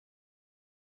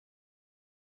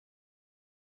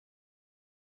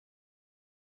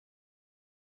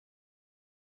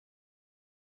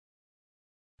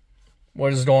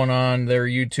What is going on there,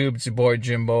 YouTube? It's your boy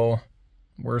Jimbo.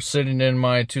 We're sitting in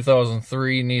my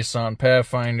 2003 Nissan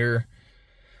Pathfinder.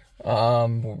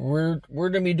 We're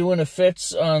gonna be doing a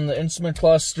fix on the instrument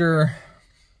cluster.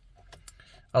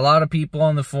 A lot of people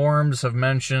on the forums have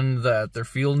mentioned that their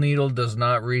fuel needle does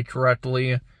not read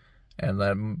correctly, and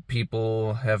that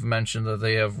people have mentioned that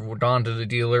they have gone to the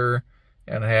dealer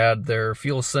and had their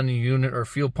fuel sending unit or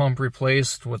fuel pump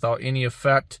replaced without any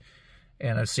effect.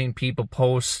 And I've seen people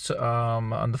post on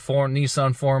the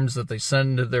Nissan forums that they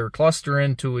send their cluster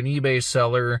into an eBay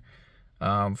seller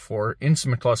for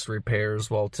instrument cluster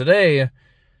repairs. Well, today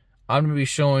I'm going to be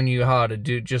showing you how to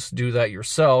do that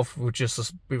yourself with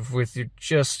just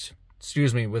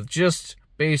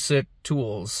basic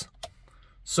tools.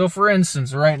 So, for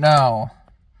instance, right now,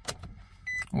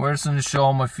 we're just going to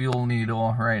show my fuel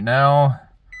needle right now,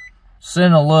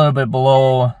 sitting a little bit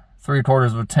below 3/4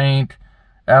 of a tank.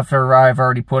 After I've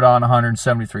already put on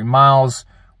 173 miles,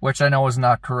 which I know is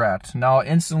not correct. Now,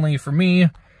 instantly for me,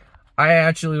 I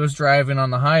actually was driving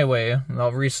on the highway, and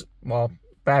I'll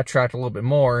backtrack a little bit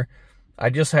more.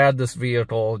 I just had this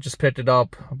vehicle, just picked it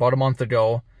up about a month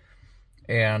ago,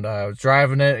 and I was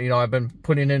driving it. You know, I've been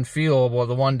putting in fuel. Well,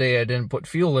 the one day I didn't put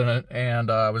fuel in it,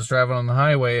 and I was driving on the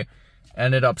highway,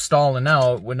 ended up stalling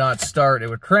out, would not start. It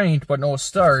would crank, but no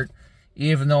start,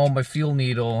 even though my fuel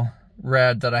needle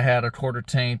read that I had a 1/4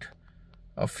 tank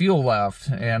of fuel left,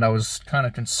 and I was kind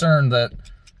of concerned that,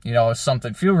 you know, it's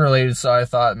something fuel related, so I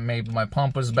thought maybe my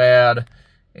pump was bad.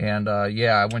 And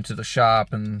yeah, I went to the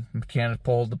shop and the mechanic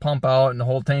pulled the pump out and the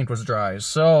whole tank was dry.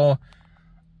 So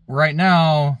right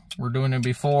now we're doing it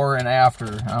before and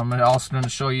after. I'm also going to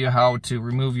show you how to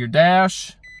remove your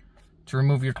dash, to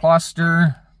remove your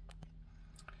cluster.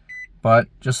 But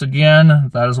just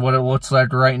again, that is what it looks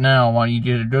like right now. I want you to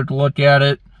get a good look at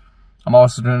it. I'm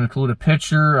also going to include a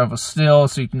picture of a still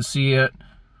so you can see it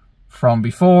from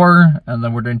before, and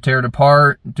then we're going to tear it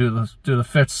apart, do the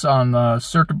fits on the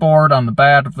circuit board on the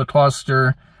back of the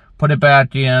cluster, put it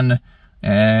back in,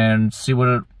 and see what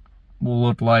it will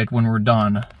look like when we're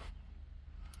done.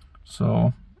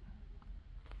 So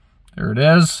there it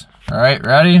is. All right,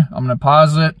 ready? I'm going to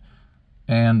pause it,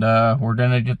 and we're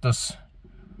going to get this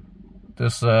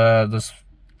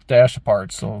dash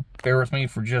apart. So bear with me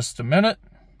for just a minute.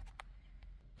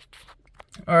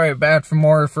 Alright, back for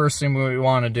more. First thing we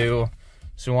want to do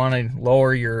is we want to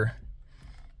lower your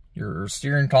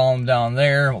steering column down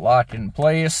there, lock it in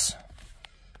place.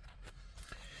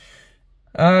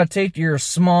 Take your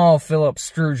small Phillips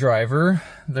screwdriver.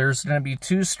 There's going to be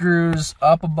 2 screws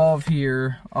up above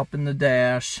here, up in the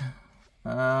dash.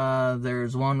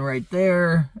 There's one right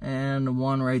there and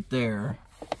one right there.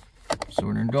 So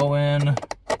we're going to go in. If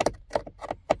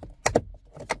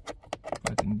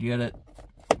I can get it.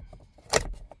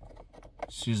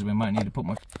 Excuse me, I might need to put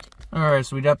my... Alright,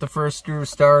 so we got the first screw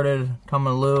started,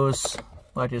 coming loose.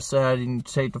 Like I said, you can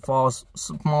take the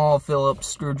small Phillips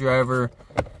screwdriver,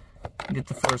 get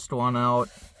the first one out,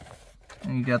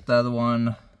 and you got the other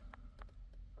one.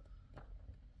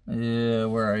 Yeah,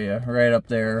 where are you? Right up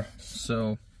there.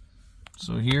 So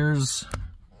here's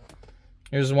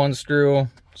one screw.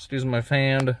 Excuse my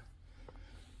hand.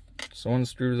 So one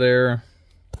screw there,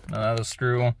 another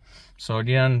screw. So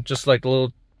again, just like a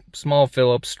little small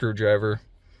Phillips screwdriver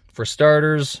for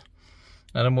starters,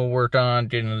 and then we'll work on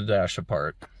getting the dash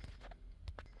apart.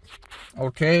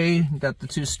 Okay, got the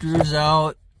 2 screws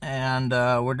out, and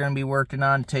we're going to be working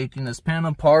on taking this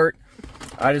panel apart.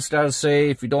 I just gotta say,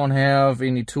 if you don't have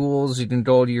any tools, you can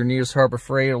go to your nearest Harbor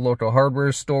Freight or local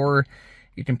hardware store.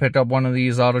 You can pick up one of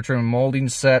these auto trim molding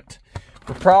set.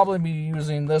 We'll probably be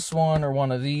using this one or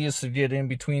one of these to get in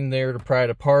between there to pry it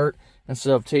apart,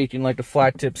 instead of taking like a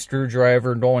flat tip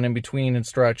screwdriver and going in between and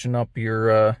stretching up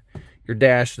your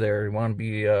dash there. You want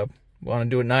to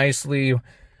do it nicely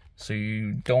so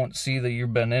you don't see that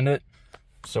you've been in it.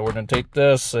 So we're going to take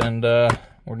this and we're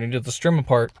going to get this trim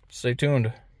apart. Stay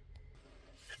tuned.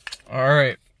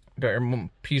 Alright, got your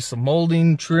piece of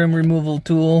molding trim removal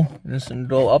tool. Just going to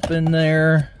go up in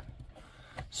there.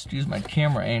 Excuse my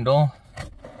camera angle.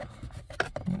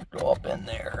 I'm going to go up in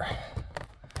there.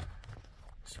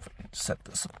 See if I can set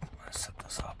this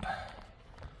up.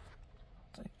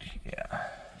 Yeah.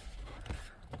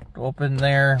 Go up in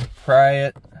there, pry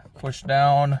it, push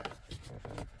down.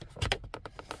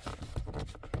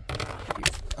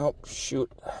 Oh,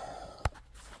 shoot.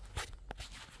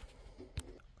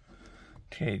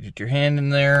 Okay, get your hand in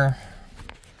there.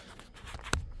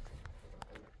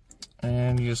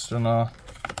 And you're just gonna,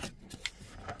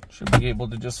 should be able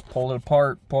to just pull it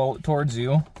apart, pull it towards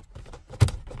you.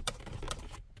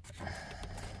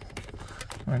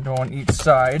 I'm going to go on each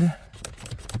side.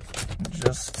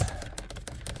 Just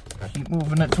Keep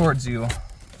moving it towards you.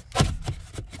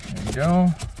 There you go.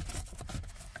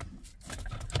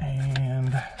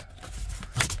 And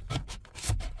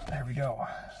there we go.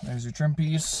 There's your trim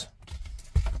piece.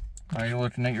 Now you're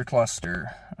looking at your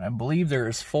cluster. I believe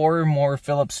there's 4 more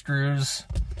Phillips screws.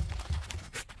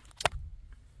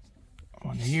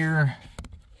 One here,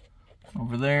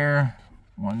 over there,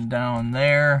 one down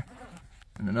there,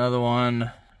 and another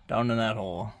one down in that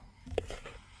hole.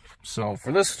 So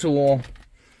for this tool,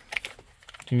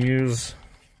 you can use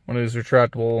one of these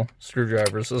retractable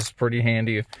screwdrivers. This is pretty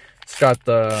handy. It's got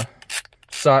the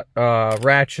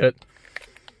ratchet,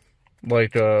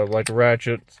 like a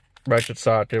ratchet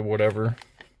socket, whatever.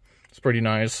 It's pretty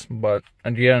nice. But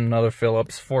again, another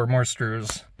Phillips, 4 more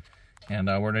screws, and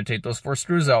we're gonna take those 4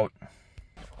 screws out.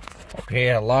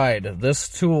 Okay, I lied. This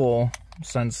tool,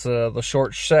 since the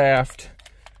short shaft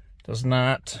does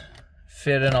not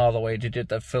fit in all the way to get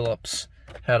that Phillips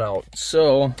head out,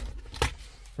 so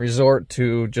resort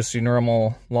to just your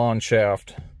normal lawn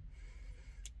shaft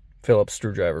Phillips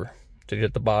screwdriver to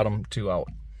get the bottom 2 out.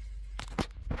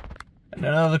 And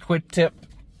another quick tip: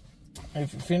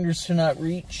 if your fingers cannot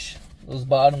reach those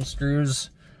bottom screws,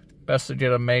 best to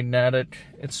get a magnetic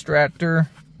extractor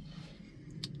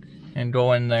and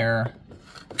go in there,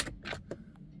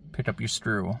 pick up your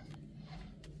screw.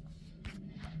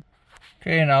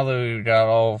 Okay, now that we've got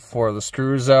all 4 of the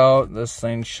screws out, this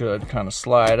thing should kind of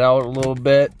slide out a little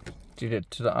bit to get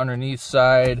to the underneath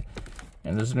side.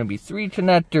 And there's going to be 3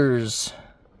 connectors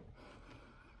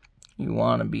you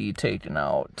want to be taking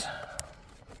out.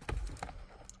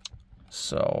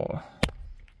 So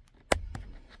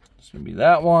it's going to be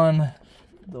that one,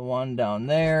 the one down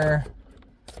there,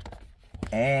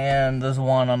 and this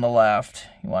one on the left.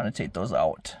 You want to take those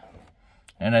out.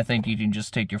 And I think you can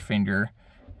just take your finger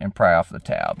and pry off the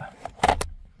tab.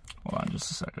 Hold on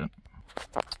just a second.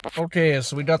 Okay,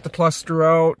 so we got the cluster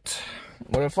out.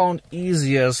 What I found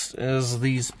easiest is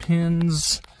these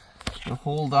pins to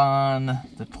hold on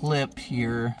the clip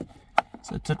here.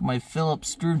 So I took my Phillips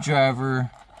screwdriver.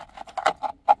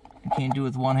 I can't do it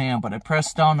with one hand, but I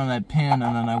pressed down on that pin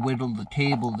and then I wiggled the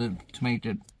cable to make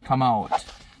it come out.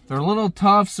 They're a little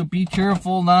tough, so be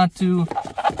careful not to,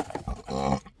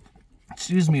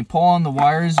 pull on the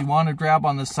wires. You want to grab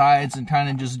on the sides and kind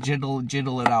of just jiggle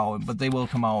it out, but they will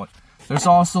come out. There's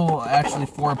also actually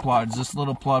 4 plugs. This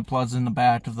little plug plugs in the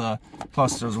back of the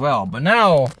cluster as well. But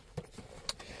now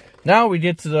we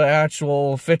get to the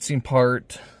actual fixing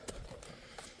part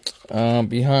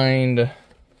behind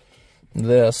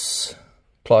this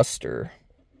cluster.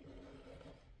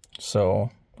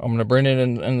 So I'm going to bring it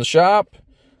in the shop.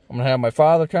 I'm going to have my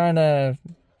father kind of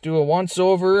do a once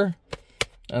over,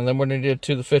 and then we're going to get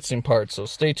to the fixing part. So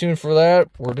stay tuned for that.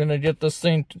 We're going to get this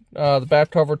thing, the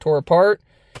back cover tore apart.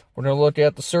 We're going to look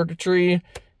at the circuitry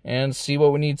and see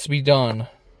what needs to be done.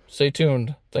 Stay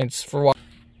tuned. Thanks for watching.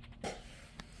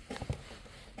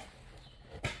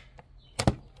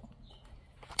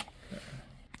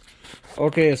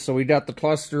 Okay, so we got the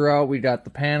cluster out, we got the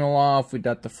panel off, we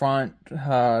got the front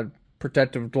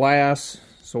protective glass.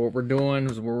 So what we're doing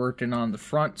is we're working on the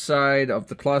front side of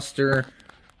the cluster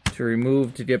to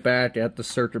remove to get back at the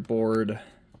circuit board.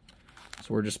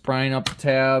 So we're just prying up the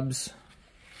tabs.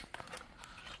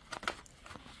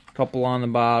 A couple on the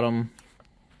bottom.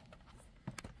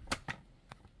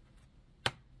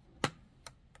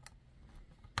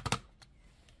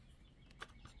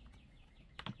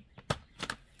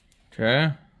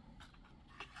 Okay.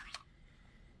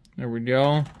 There we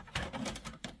go.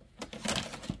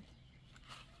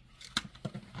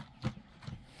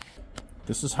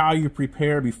 This is how you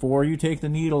prepare before you take the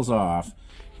needles off.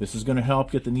 This is going to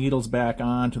help get the needles back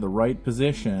on to the right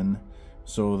position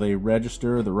so they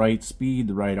register the right speed,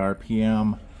 the right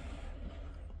RPM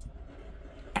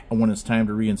when it's time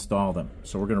to reinstall them.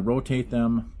 So we're going to rotate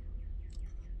them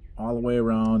all the way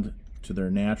around to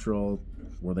their natural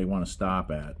where they want to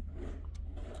stop at.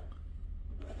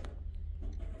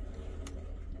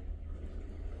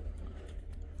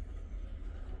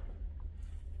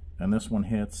 And this one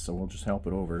hits, so we'll just help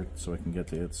it over so it can get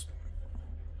to its.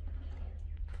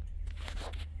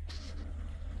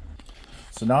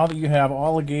 So now that you have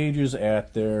all the gauges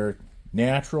at their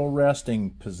natural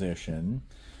resting position,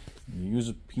 you use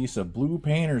a piece of blue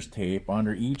painter's tape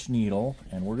under each needle,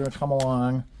 and we're going to come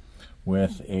along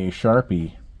with a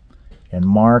Sharpie and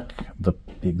mark the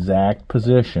exact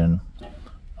position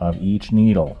of each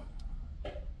needle.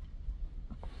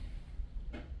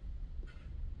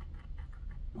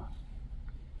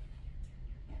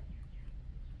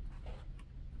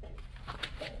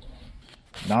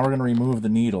 Now we're going to remove the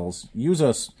needles. Use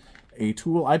a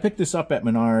tool. I picked this up at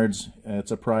Menards.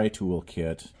 It's a pry tool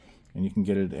kit. and you can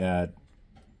get it at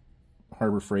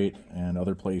Harbor Freight and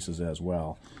other places as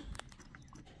well.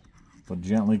 But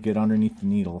gently get underneath the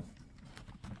needle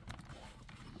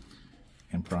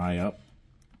and pry up.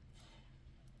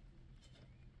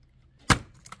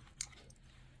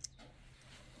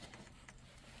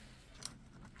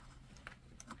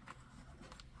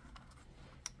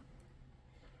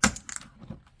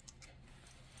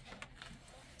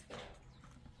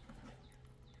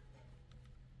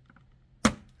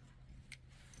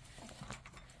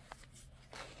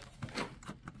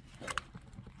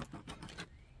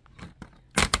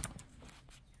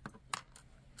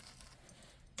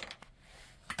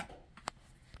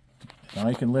 Now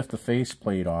you can lift the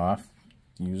faceplate off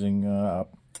using a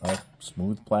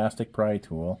smooth plastic pry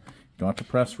tool. You don't have to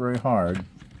press very hard.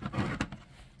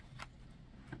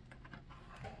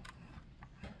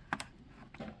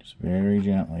 Just very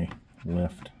gently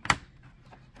lift.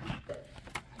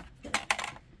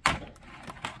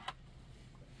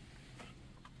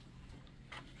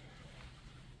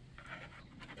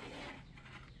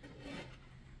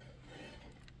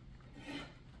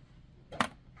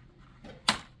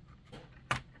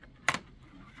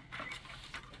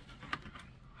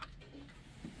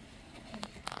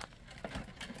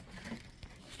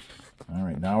 All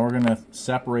right, now we're going to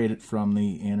separate it from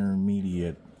the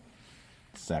intermediate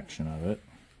section of it.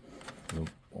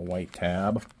 A white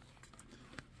tab.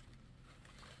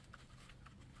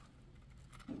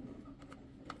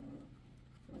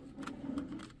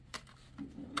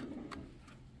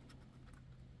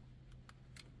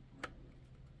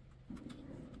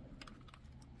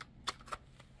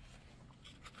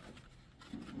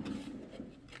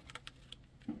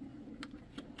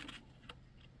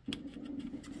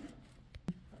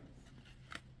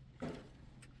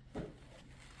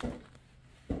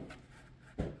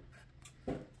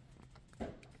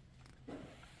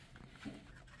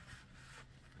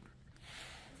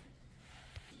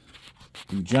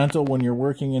 Be gentle when you're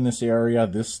working in this area.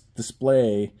 This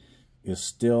display is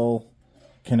still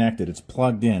connected. It's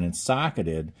plugged in. It's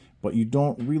socketed, but you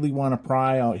don't really want to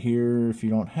pry out here if you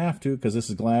don't have to, because this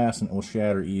is glass and it will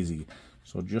shatter easy.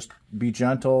 So just be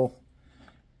gentle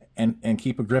and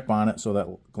keep a grip on it so that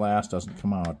glass doesn't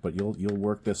come out. But you'll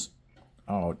work this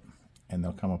out and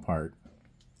they'll come apart.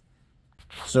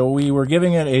 So we were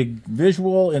giving it a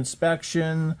visual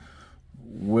inspection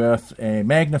with a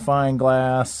magnifying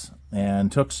glass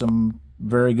and took some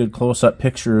very good close-up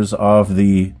pictures of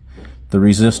the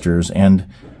resistors, and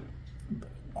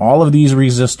all of these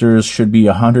resistors should be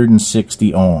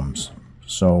 160 ohms.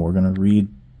 So we're going to read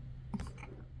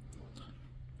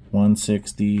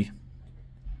 160,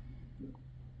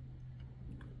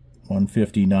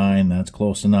 159, that's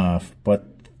close enough, but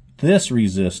this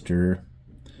resistor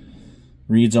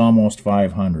reads almost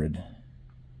 500.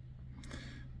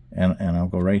 And I'll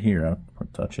go right here, I'll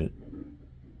touch it.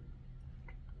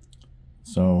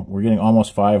 So we're getting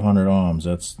almost 500 ohms.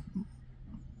 That's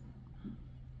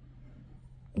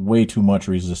way too much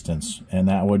resistance, and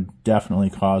that would definitely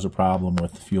cause a problem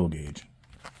with the fuel gauge.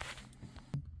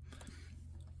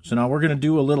 So now we're going to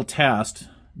do a little test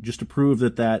just to prove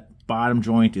that that bottom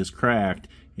joint is cracked.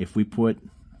 If we put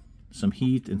some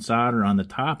heat and solder on the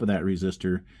top of that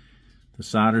resistor, the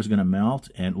solder is going to melt,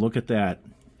 and look at that.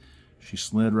 She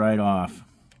slid right off.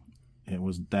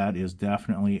 That is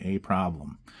definitely a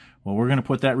problem. Well, we're going to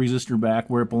put that resistor back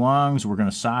where it belongs. We're going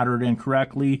to solder it in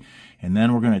correctly, and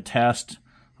then we're going to test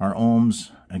our ohms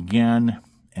again,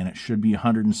 and it should be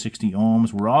 160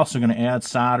 ohms. We're also going to add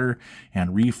solder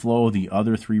and reflow the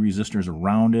other three resistors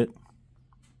around it.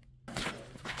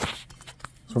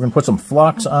 So we're going to put some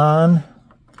flux on.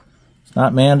 It's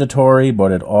not mandatory,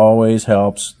 but it always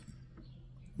helps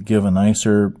give a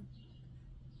nicer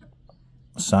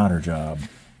solder job.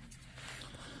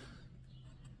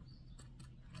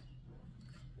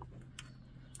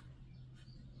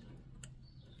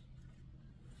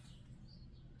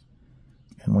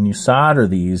 And when you solder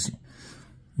these,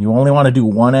 you only want to do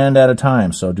one end at a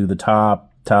time. So do the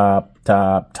top, top,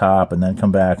 top, top, and then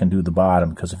come back and do the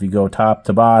bottom. Because if you go top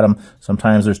to bottom,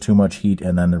 sometimes there's too much heat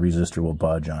and then the resistor will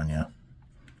budge on you.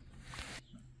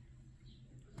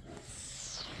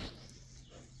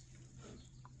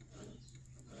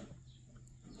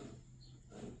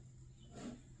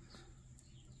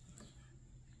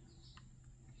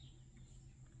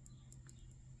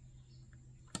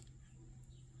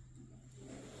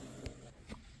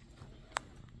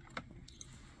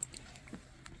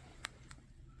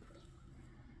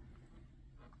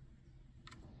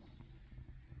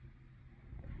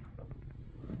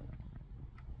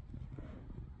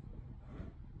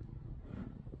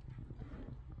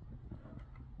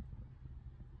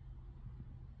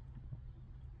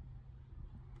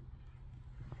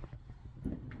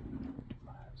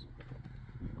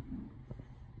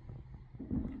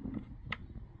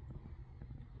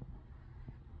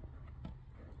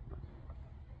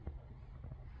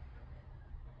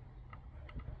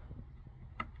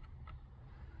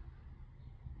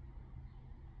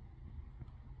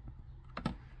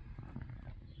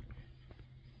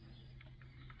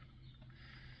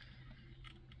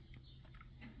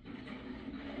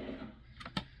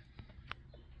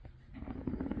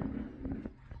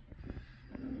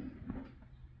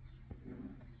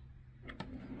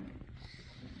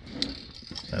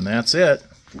 And that's it.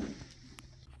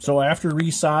 So after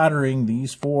resoldering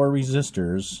these 4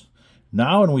 resistors,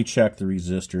 now when we check the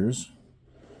resistors,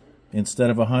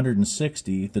 instead of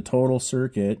 160, the total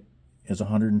circuit is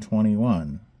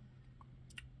 121.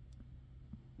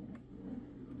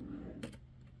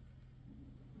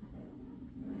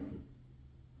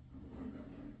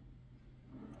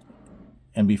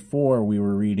 And before we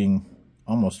were reading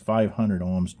almost 500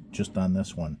 ohms just on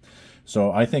this one.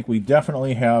 So I think we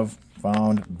definitely have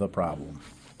found the problem.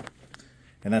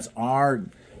 And that's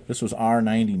this was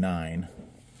R99.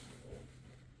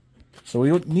 So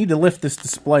we need to lift this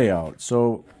display out.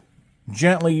 So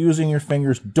gently using your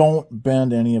fingers, don't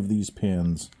bend any of these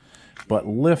pins, but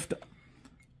lift,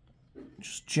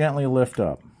 just gently lift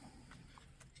up.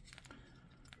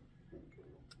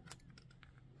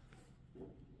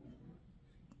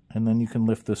 And then you can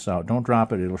lift this out. Don't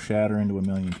drop it, it'll shatter into a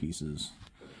million pieces.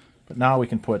 But now we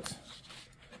can put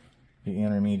the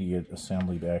intermediate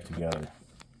assembly back together.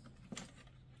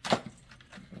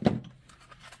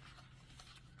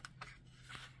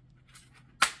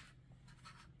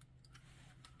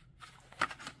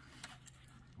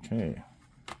 Okay.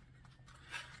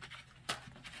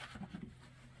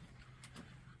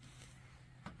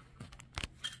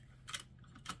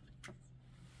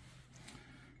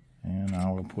 And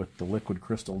now we'll put the liquid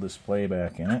crystal display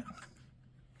back in it.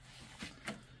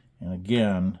 And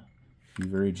again, be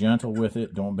very gentle with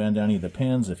it. Don't bend any of the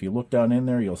pins. If you look down in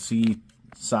there, you'll see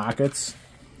sockets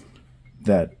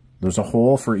that there's a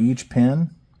hole for each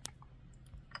pin.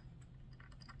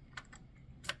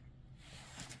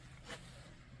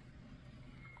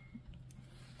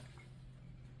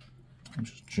 And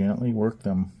just gently work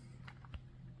them.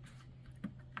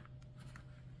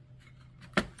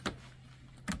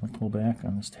 I'll pull back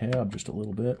on this tab just a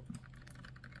little bit.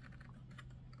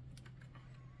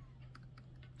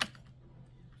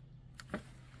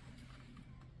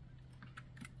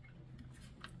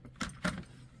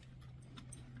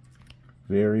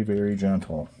 Very, very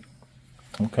gentle.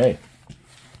 Okay.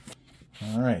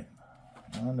 All right.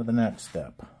 On to the next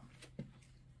step.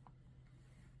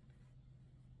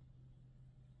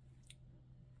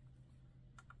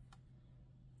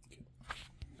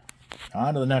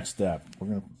 On to the next step. We're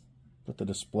going to put the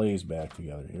displays back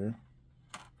together here.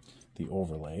 The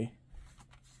overlay.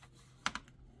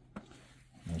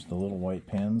 There's the little white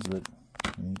pins that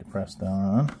we need to press down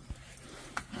on.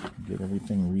 Get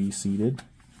everything reseated.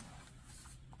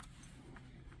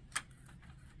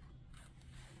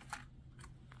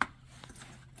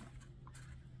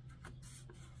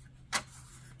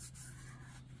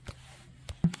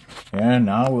 And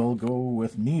now we'll go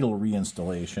with needle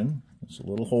reinstallation. It's a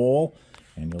little hole,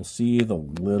 and you'll see the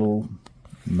little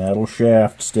metal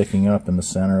shaft sticking up in the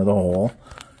center of the hole.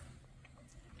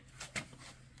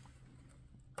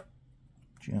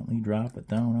 Gently drop it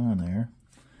down on there.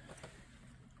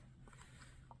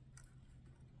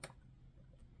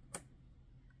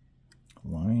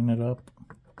 Line it up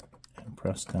and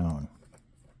press down.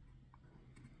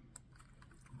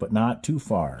 But not too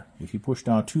far. If you push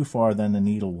down too far, then the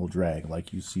needle will drag,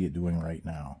 like you see it doing right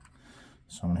now.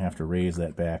 So I'm going to have to raise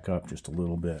that back up just a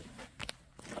little bit.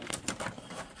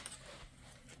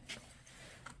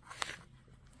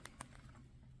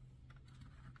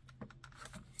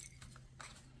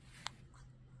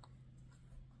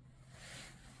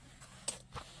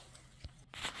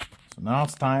 So now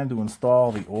it's time to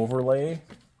install the overlay.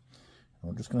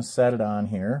 We're just going to set it on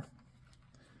here.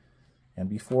 And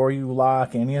before you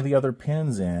lock any of the other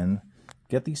pins in,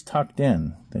 get these tucked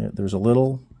in. There's a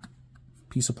little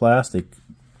piece of plastic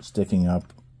sticking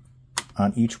up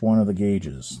on each one of the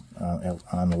gauges,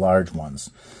 on the large ones.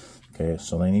 Okay,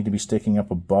 so they need to be sticking up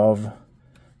above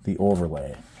the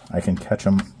overlay. I can catch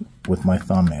them with my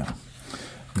thumbnail.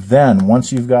 Then,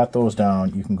 once you've got those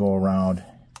down, you can go around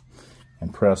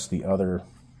and press the other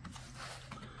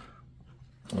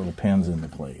little pins into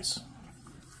place.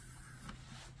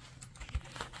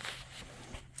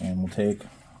 And we'll take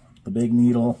the big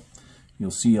needle.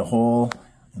 You'll see a hole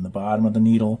in the bottom of the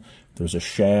needle. There's a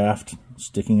shaft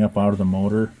sticking up out of the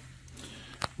motor.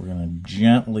 We're going to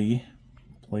gently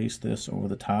place this over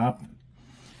the top,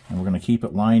 and we're going to keep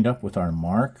it lined up with our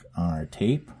mark on our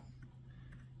tape.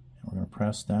 And we're going to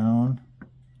press down.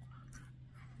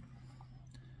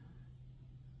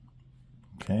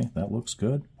 Okay, that looks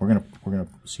good. We're gonna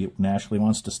see it naturally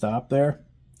wants to stop there.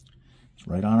 It's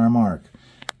right on our mark.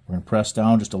 We're going to press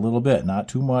down just a little bit, not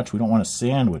too much. We don't want to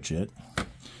sandwich it,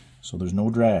 so there's no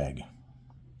drag.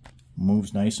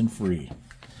 Moves nice and free.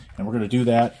 And we're going to do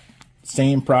that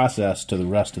same process to the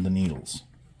rest of the needles.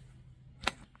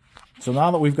 So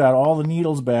now that we've got all the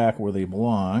needles back where they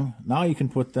belong, now you can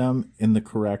put them in the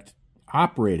correct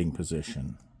operating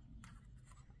position.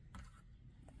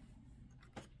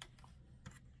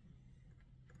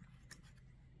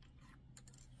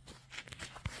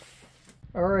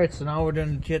 Alright, so now we're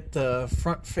going to get the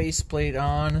front faceplate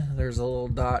on. There's a little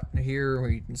dot here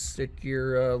where you can stick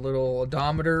your little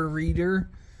odometer reader.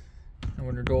 And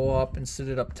we're going to go up and sit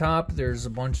it up top. There's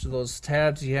a bunch of those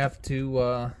tabs you have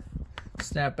to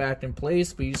snap back in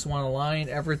place, but you just want to line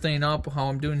everything up how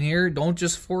I'm doing here. Don't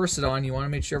just force it on. You want to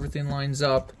make sure everything lines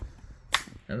up.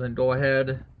 And then go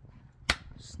ahead,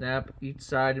 snap each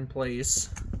side in place.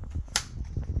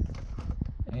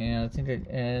 And I think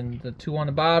and the 2 on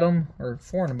the bottom, or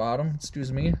 4 on the bottom,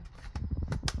 excuse me.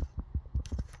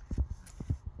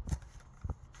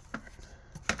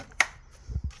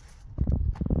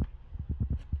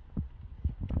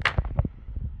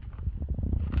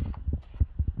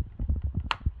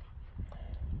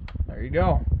 There you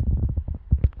go.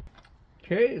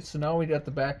 Okay, so now we got the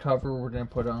back cover we're going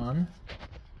to put on.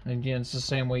 And again, it's the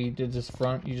same way you did this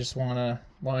front. You just want to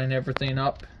line everything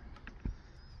up.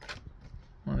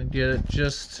 Want to get it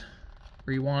just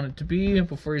where you want it to be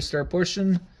before you start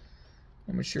pushing.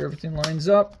 Make sure everything lines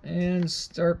up and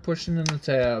start pushing in the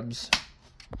tabs.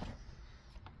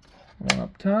 One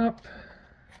up top,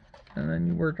 and then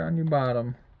you work on your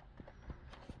bottom.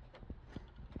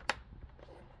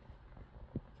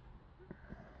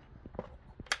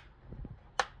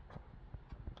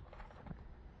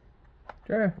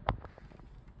 Okay.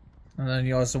 And then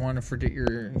you also want to forget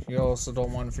your, you also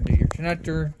don't want to forget your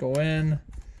connector. Go in,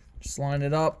 just line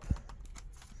it up,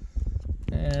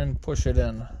 and push it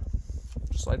in.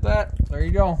 Just like that. There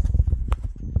you go.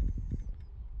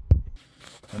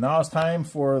 And now it's time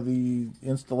for the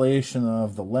installation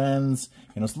of the lens.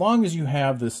 And as long as you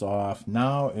have this off,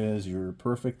 now is your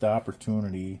perfect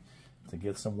opportunity to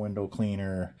get some window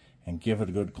cleaner and give it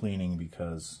a good cleaning,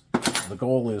 because the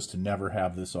goal is to never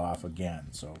have this off again.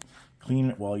 So clean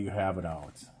it while you have it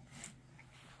out.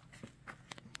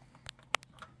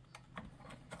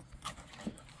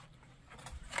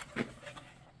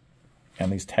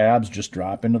 And these tabs just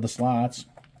drop into the slots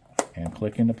and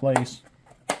click into place.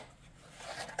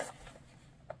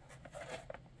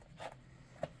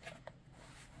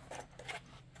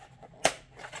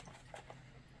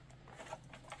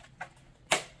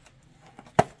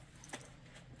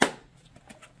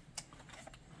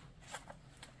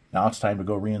 Now it's time to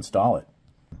go reinstall it.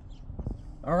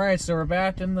 Alright, so we're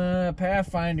back in the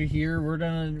Pathfinder here. We're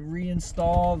going to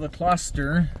reinstall the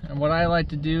cluster. And what I like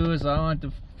to do is I want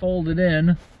to fold it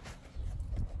in.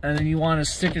 And then you want to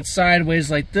stick it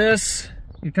sideways like this.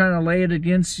 You kind of lay it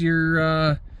against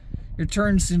your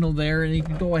turn signal there. And you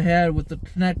can go ahead with the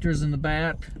connectors in the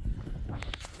back.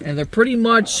 And they're pretty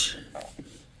much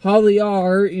how they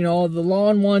are. You know, the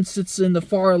lawn one sits in the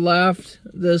far left.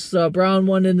 This brown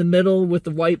one in the middle with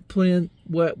the white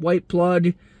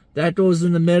plug, that goes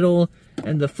in the middle,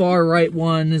 and the far right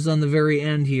one is on the very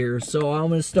end here. So I'm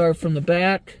going to start from the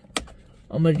back.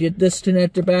 I'm going to get this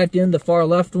connector back in, the far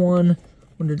left one.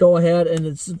 I'm going to go ahead, and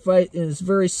it's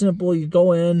very simple. You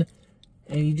go in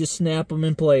and you just snap them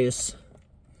in place.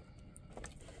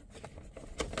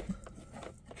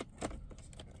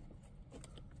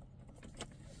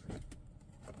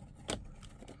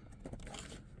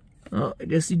 Oh, I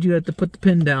guess you do have to put the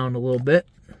pin down a little bit.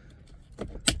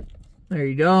 There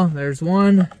you go. There's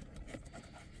one.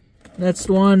 Next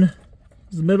one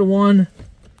is the middle one.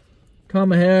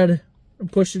 Come ahead and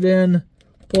push it in.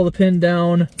 Pull the pin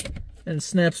down, and it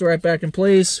snaps right back in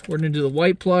place. We're going to do the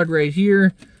white plug right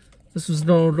here. This one's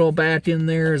going to go back in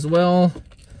there as well.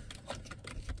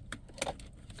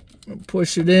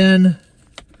 Push it in.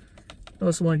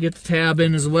 Also want to get the tab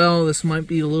in as well. This might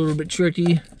be a little bit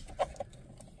tricky.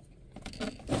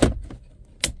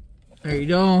 There you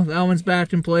go, that one's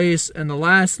back in place. And the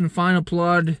last and final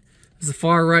plug is the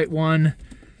far right one.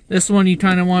 This one you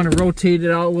kind of want to rotate it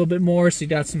out a little bit more so you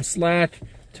got some slack.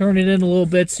 Turn it in a little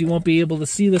bit so you won't be able to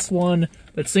see this one,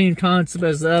 but same concept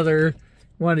as the other.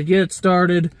 You want to get it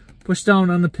started, push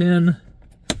down on the pin,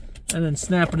 and then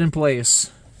snap it in place.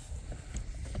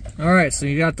 Alright, so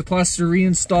you got the cluster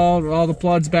reinstalled with all the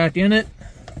plugs back in it.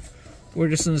 We're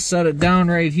just going to set it down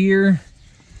right here.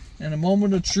 And a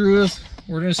moment of truth.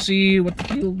 We're going to see what the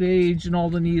fuel gauge and all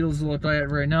the needles look like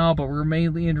right now, but we're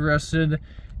mainly interested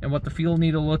in what the fuel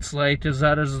needle looks like, because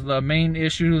that is the main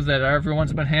issue that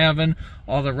everyone's been having.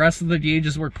 All the rest of the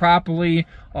gauges work properly,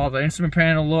 all the instrument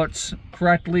panel looks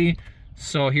correctly.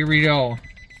 So here we go.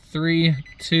 3,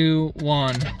 2,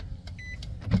 1.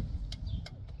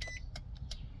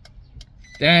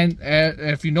 Then,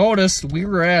 if you noticed, we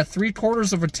were at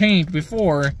 3/4 of a tank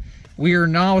before. We are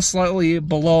now slightly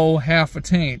below half a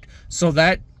tank. So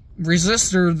that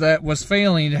resistor that was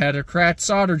failing, had a cracked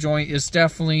solder joint, was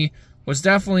definitely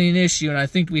an issue. And I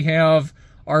think we have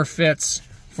our fits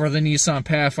for the Nissan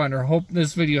Pathfinder. Hope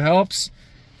this video helps.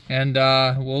 And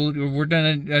we're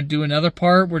gonna do another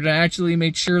part. We're gonna actually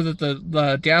make sure that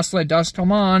the gas light does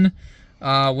come on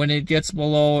when it gets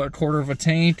below 1/4 of a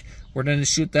tank. We're gonna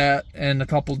shoot that in a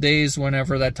couple days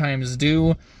whenever that time is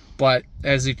due. But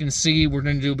as you can see, we're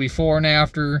gonna do before and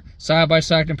after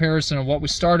side-by-side comparison of what we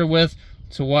started with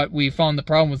to what we found the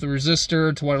problem with the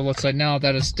resistor to what it looks like now.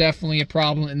 That is definitely a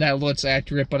problem, and that looks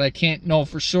accurate, but I can't know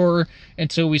for sure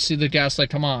until we see the gas light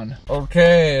come on.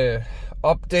 Okay,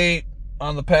 update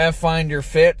on the Pathfinder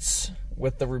fits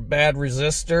with the bad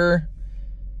resistor.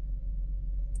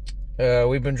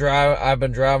 I've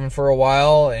been driving for a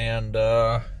while, and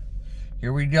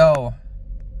here we go.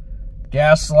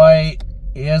 Gas light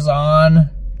is on,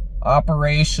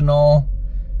 operational,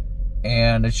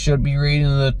 and it should be reading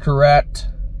the correct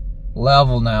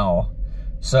level now.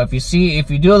 So if you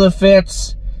do the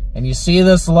fits and you see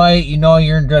this light, you know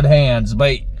you're in good hands.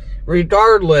 But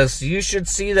regardless, you should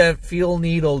see that fuel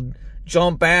needle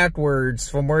jump backwards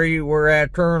from where you were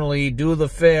at currently, do the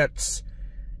fits,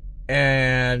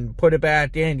 and put it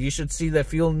back in. You should see the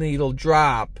fuel needle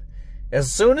drop.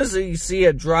 As soon as you see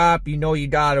it drop, you know you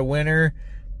got a winner.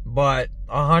 But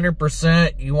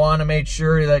 100%, you want to make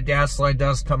sure that gas light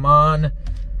does come on.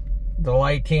 The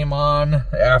light came on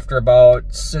after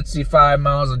about 65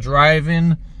 miles of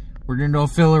driving. We're going to go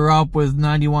fill her up with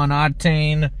 91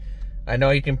 octane. I know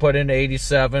you can put in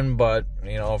 87, but,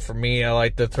 you know, for me, I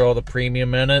like to throw the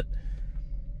premium in it.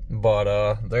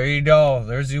 But, there you go.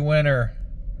 There's your winner.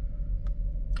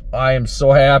 I am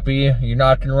so happy. You're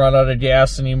not going to run out of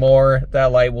gas anymore.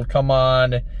 That light will come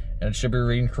on, and it should be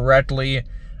reading correctly.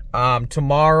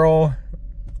 Tomorrow,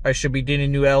 I should be getting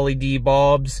new LED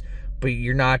bulbs, but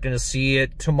you're not going to see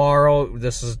it tomorrow.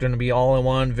 This is going to be all in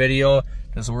one video,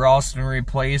 because we're also going to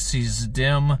replace these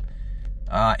dim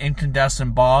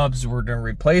incandescent bulbs. We're going to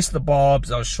replace the bulbs.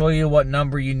 I'll show you what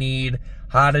number you need,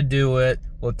 how to do it.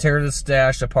 We'll tear the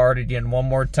stash apart again one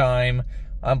more time,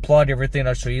 unplug everything.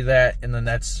 I'll show you that in the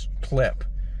next clip.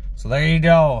 So there you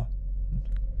go.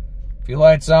 Fuel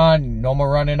light's on, no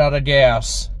more running out of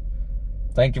gas.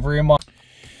 Thank you very much.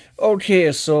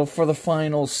 Okay, so for the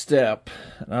final step,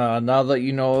 now that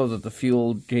you know that the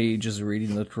fuel gauge is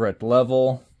reading the correct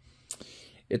level,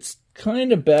 it's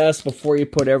kind of best before you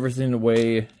put everything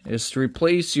away is to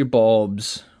replace your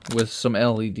bulbs with some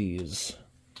LEDs.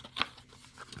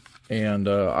 And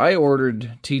I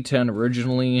ordered T10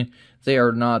 originally. They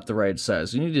are not the right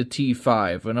size. You need a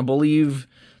T5, and I believe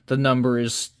the number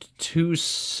is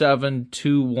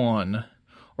 2721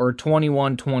 or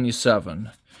 2127.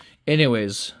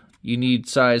 Anyways, you need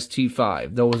size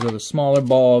T5. Those are the smaller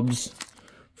bulbs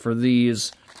for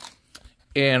these.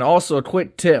 And also a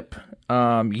quick tip,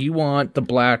 you want the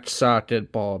black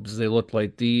socket bulbs. They look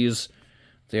like these.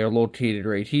 They are located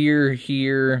right here,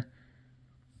 here,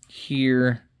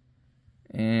 here,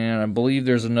 and I believe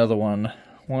there's another one.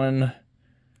 Where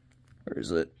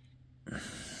is it?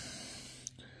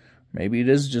 Maybe it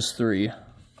is just 3.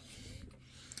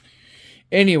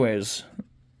 Anyways,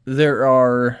 there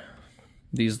are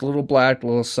these little black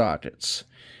sockets.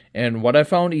 And what I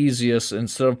found easiest,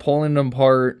 instead of pulling them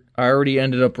apart, I already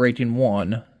ended up breaking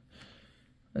one.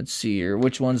 Let's see here.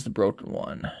 Which one's the broken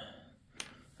one?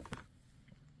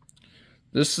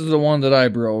 This is the one that I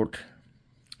broke.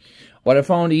 What I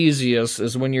found easiest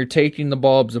is when you're taking the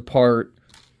bulbs apart,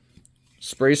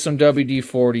 spray some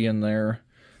WD-40 in there.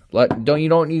 You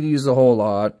don't need to use a whole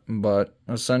lot, but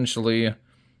essentially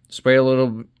spray a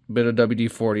little bit of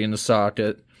WD-40 in the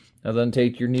socket, and then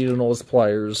take your needle nose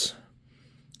pliers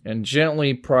and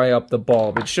gently pry up the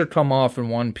bulb. It should come off in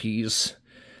one piece.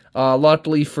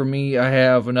 Luckily for me, I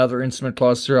have another instrument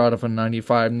cluster out of a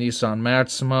 95 Nissan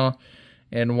Maxima,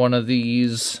 and one of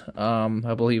these,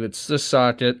 I believe it's this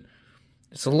socket.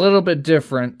 It's a little bit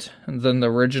different than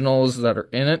the originals that are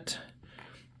in it,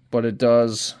 but it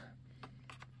does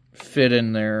fit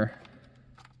in there.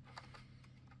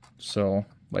 So,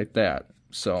 like that.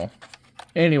 So,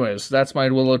 anyways, that's my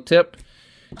little tip.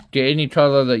 Get any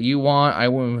color that you want. I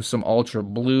went with some ultra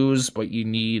blues, but you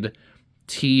need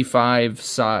T5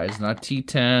 size, not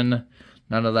T10,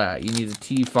 none of that. You need a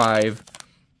T5,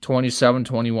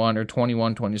 2721 or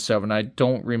 2127. I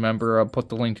don't remember. I'll put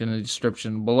the link in the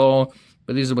description below,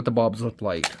 but these are what the bulbs look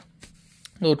like. A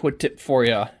little quick tip for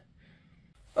you.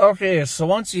 Okay, so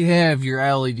once you have your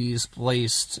LEDs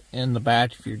placed in the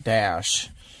back of your dash,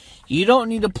 You don't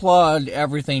need to plug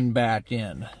everything back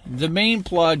in. The main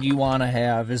plug you want to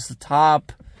have is the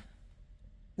top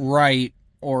right,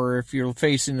 or if you're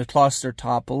facing the cluster,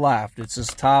 top left. It's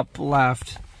this top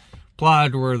left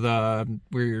plug where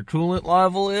your coolant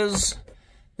level is.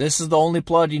 This is the only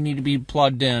plug you need to be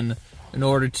plugged in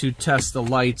order to test the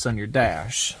lights on your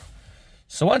dash.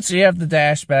 So once you have the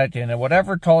dash back in, and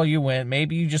whatever color you went,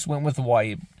 maybe you just went with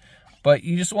white, but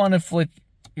you just want to flick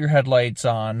your headlights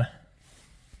on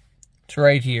to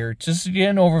right here, just to get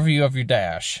an overview of your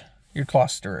dash, your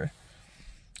cluster.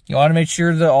 You want to make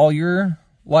sure that all your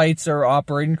lights are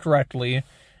operating correctly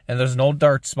and there's no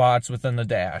dark spots within the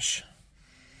dash.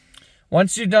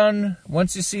 Once you're done,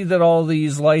 once you see that all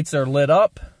these lights are lit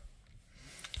up,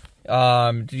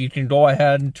 you can go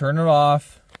ahead and turn it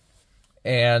off,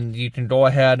 and you can go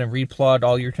ahead and replug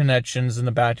all your connections in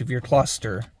the back of your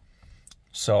cluster.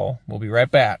 So we'll be right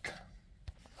back.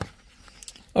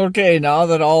 Okay, now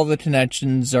that all the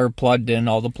connections are plugged in,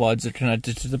 all the plugs are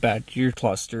connected to the back of your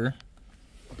cluster.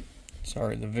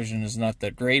 Sorry, the vision is not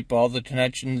that great, but all the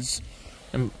connections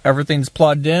and everything's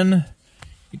plugged in.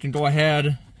 You can go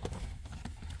ahead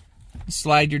and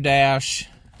slide your dash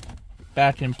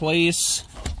back in place.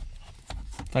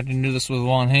 If I can do this with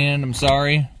one hand, I'm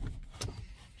sorry.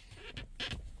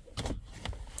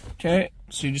 Okay,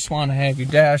 so you just want to have your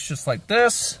dash just like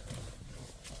this.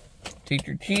 Take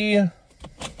your key.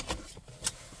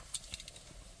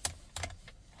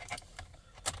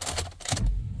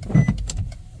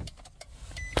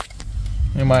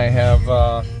 You might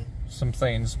have some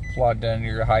things plugged in,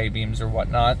 your high beams or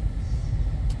whatnot.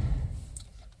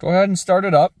 Go ahead and start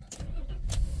it up.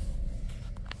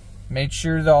 Make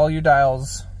sure that all your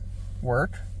dials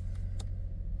work.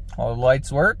 All the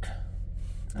lights work.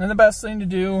 And the best thing to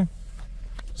do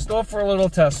is go for a little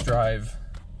test drive.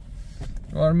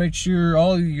 You want to make sure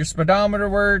all your speedometer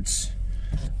works.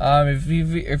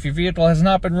 If your vehicle has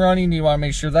not been running, you want to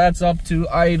make sure that's up to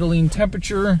idling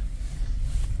temperature.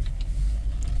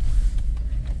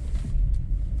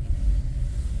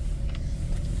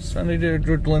 Just trying to get a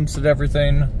good glimpse at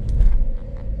everything.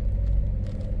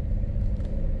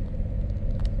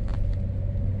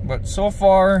 But so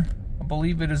far, I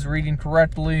believe it is reading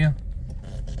correctly.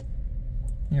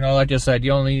 You know, like I said,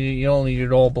 you only need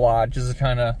an old block just to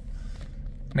kind of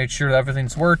make sure that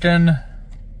everything's working.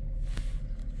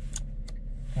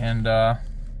 And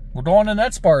we'll go on to the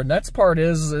next part. The next part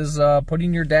is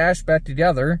putting your dash back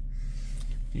together,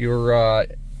 your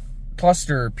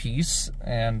cluster piece,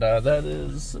 and that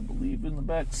is, I believe, in the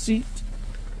back seat.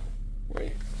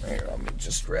 Wait, here, let me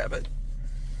just grab it.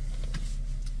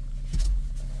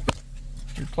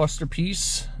 Your cluster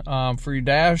piece for your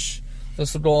dash.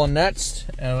 This will go on next,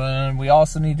 and then we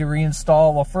also need to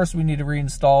reinstall, well, first we need to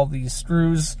reinstall these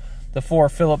screws, the 4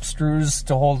 Phillips screws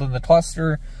to hold in the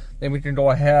cluster. Then we can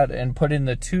go ahead and put in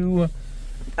the 2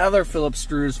 other Phillips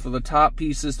screws for the top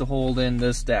pieces to hold in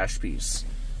this dash piece.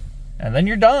 And then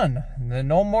you're done. And then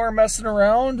no more messing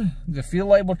around. The fuel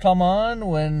light will come on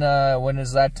when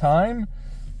is that time.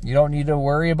 You don't need to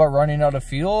worry about running out of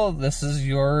fuel. This is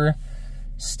your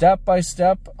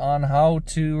step-by-step on how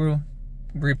to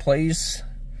replace,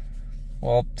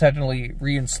 well, technically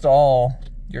reinstall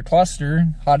your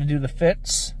cluster, how to do the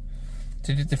fits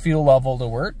to get the fuel level to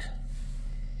work,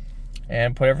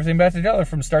 and put everything back together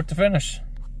from start to finish.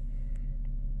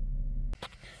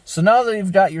 So now that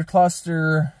you've got your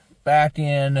cluster back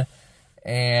in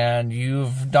and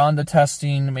you've done the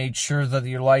testing, made sure that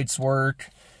your lights work,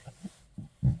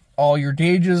 all your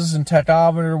gauges and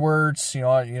tachometer works, you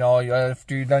know,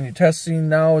 after you've done your testing,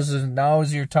 now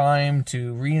is your time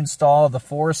to reinstall the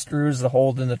 4 screws that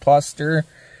hold in the cluster.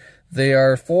 They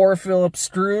are 4 Phillips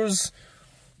screws,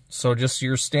 so just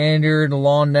your standard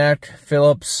long neck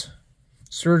Phillips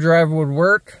screwdriver would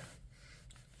work.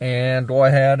 And go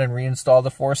ahead and reinstall the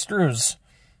 4 screws,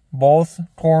 both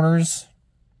corners,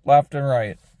 left and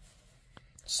right.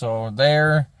 So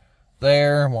there,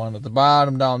 one at the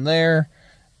bottom down there.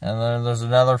 And then there's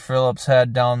another Phillips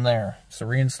head down there. So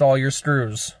reinstall your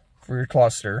screws for your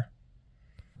cluster.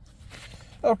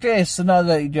 Okay, so now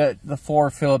that you got the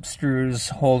 4 Phillips screws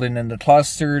holding in the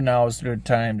cluster, now is a good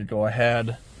time to go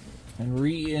ahead and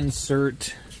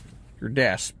reinsert your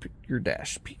dash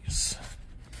piece.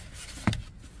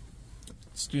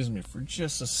 Excuse me for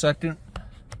just a second.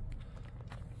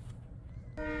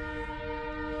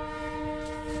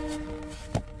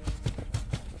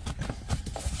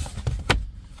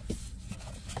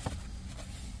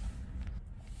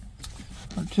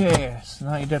 Okay, so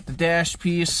now you got the dash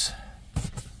piece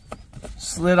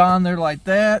slid on there like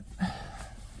that.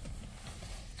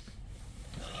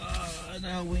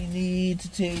 Now we need to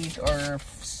take our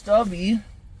stubby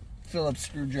Phillips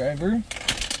screwdriver.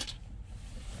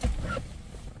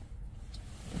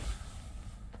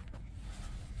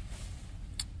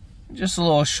 Just a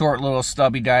little short, little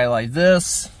stubby guy like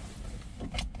this.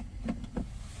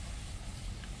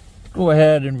 Go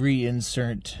ahead and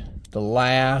reinsert the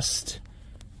last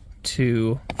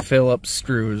 2 Phillips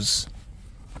screws.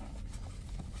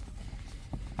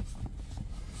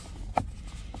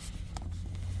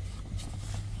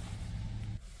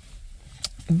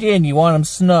 Again, you want them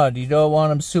snug. You don't want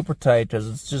them super tight because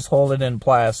it's just holding in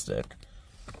plastic.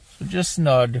 So just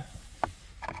snug.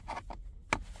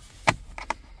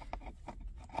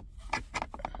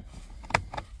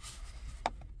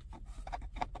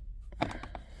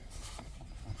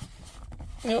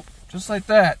 Yep, just like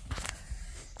that.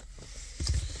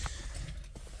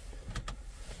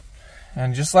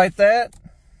 And just like that,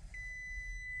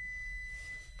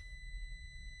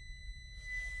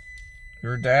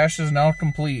 your dash is now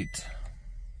complete.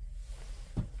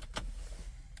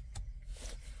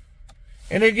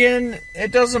 And again,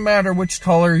 it doesn't matter which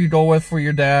color you go with for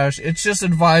your dash. It's just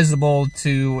advisable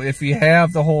to, if you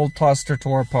have the whole cluster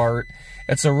tore apart,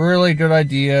 it's a really good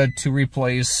idea to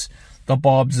replace the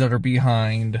bulbs that are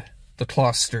behind the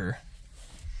cluster.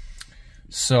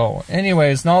 So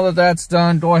anyways, now that that's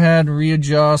done, go ahead and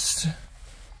readjust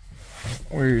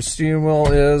where your steering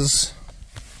wheel is,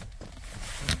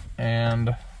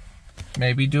 and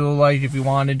maybe do, like, if you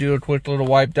want to do a quick little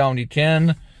wipe down, you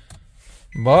can,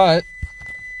 but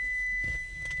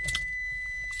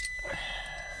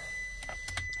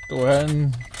go ahead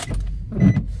and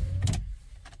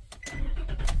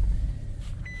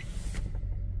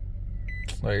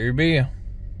there you be.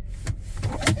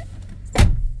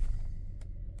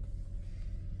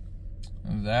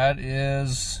 That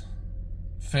is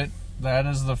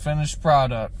the finished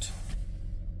product.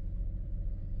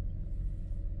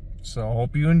 So I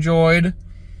hope you enjoyed.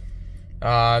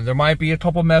 There might be a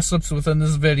couple mess ups within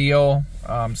this video.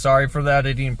 Sorry for the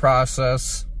editing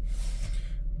process.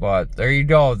 But there you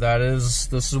go.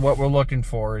 This is what we're looking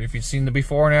for. If you've seen the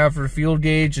before and after fuel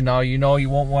gauge, and now you know you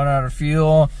won't run out of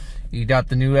fuel. You got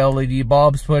the new LED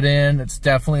bulbs put in. It's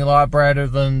definitely a lot brighter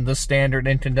than the standard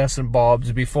incandescent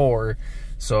bulbs before.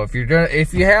 So if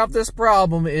you have this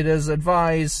problem, it is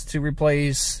advised to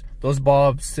replace those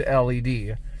bulbs to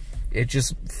LED. It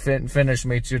just fit and finish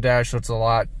makes your dash looks a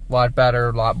lot better,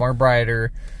 a lot more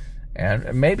brighter,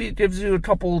 and maybe it gives you a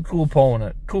couple of cool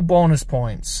bonus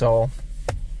points. So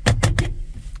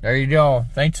there you go.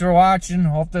 Thanks for watching.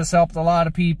 Hope this helped a lot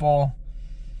of people.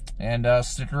 And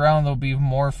stick around, there'll be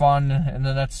more fun in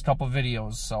the next couple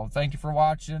videos. So thank you for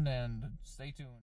watching, and stay tuned.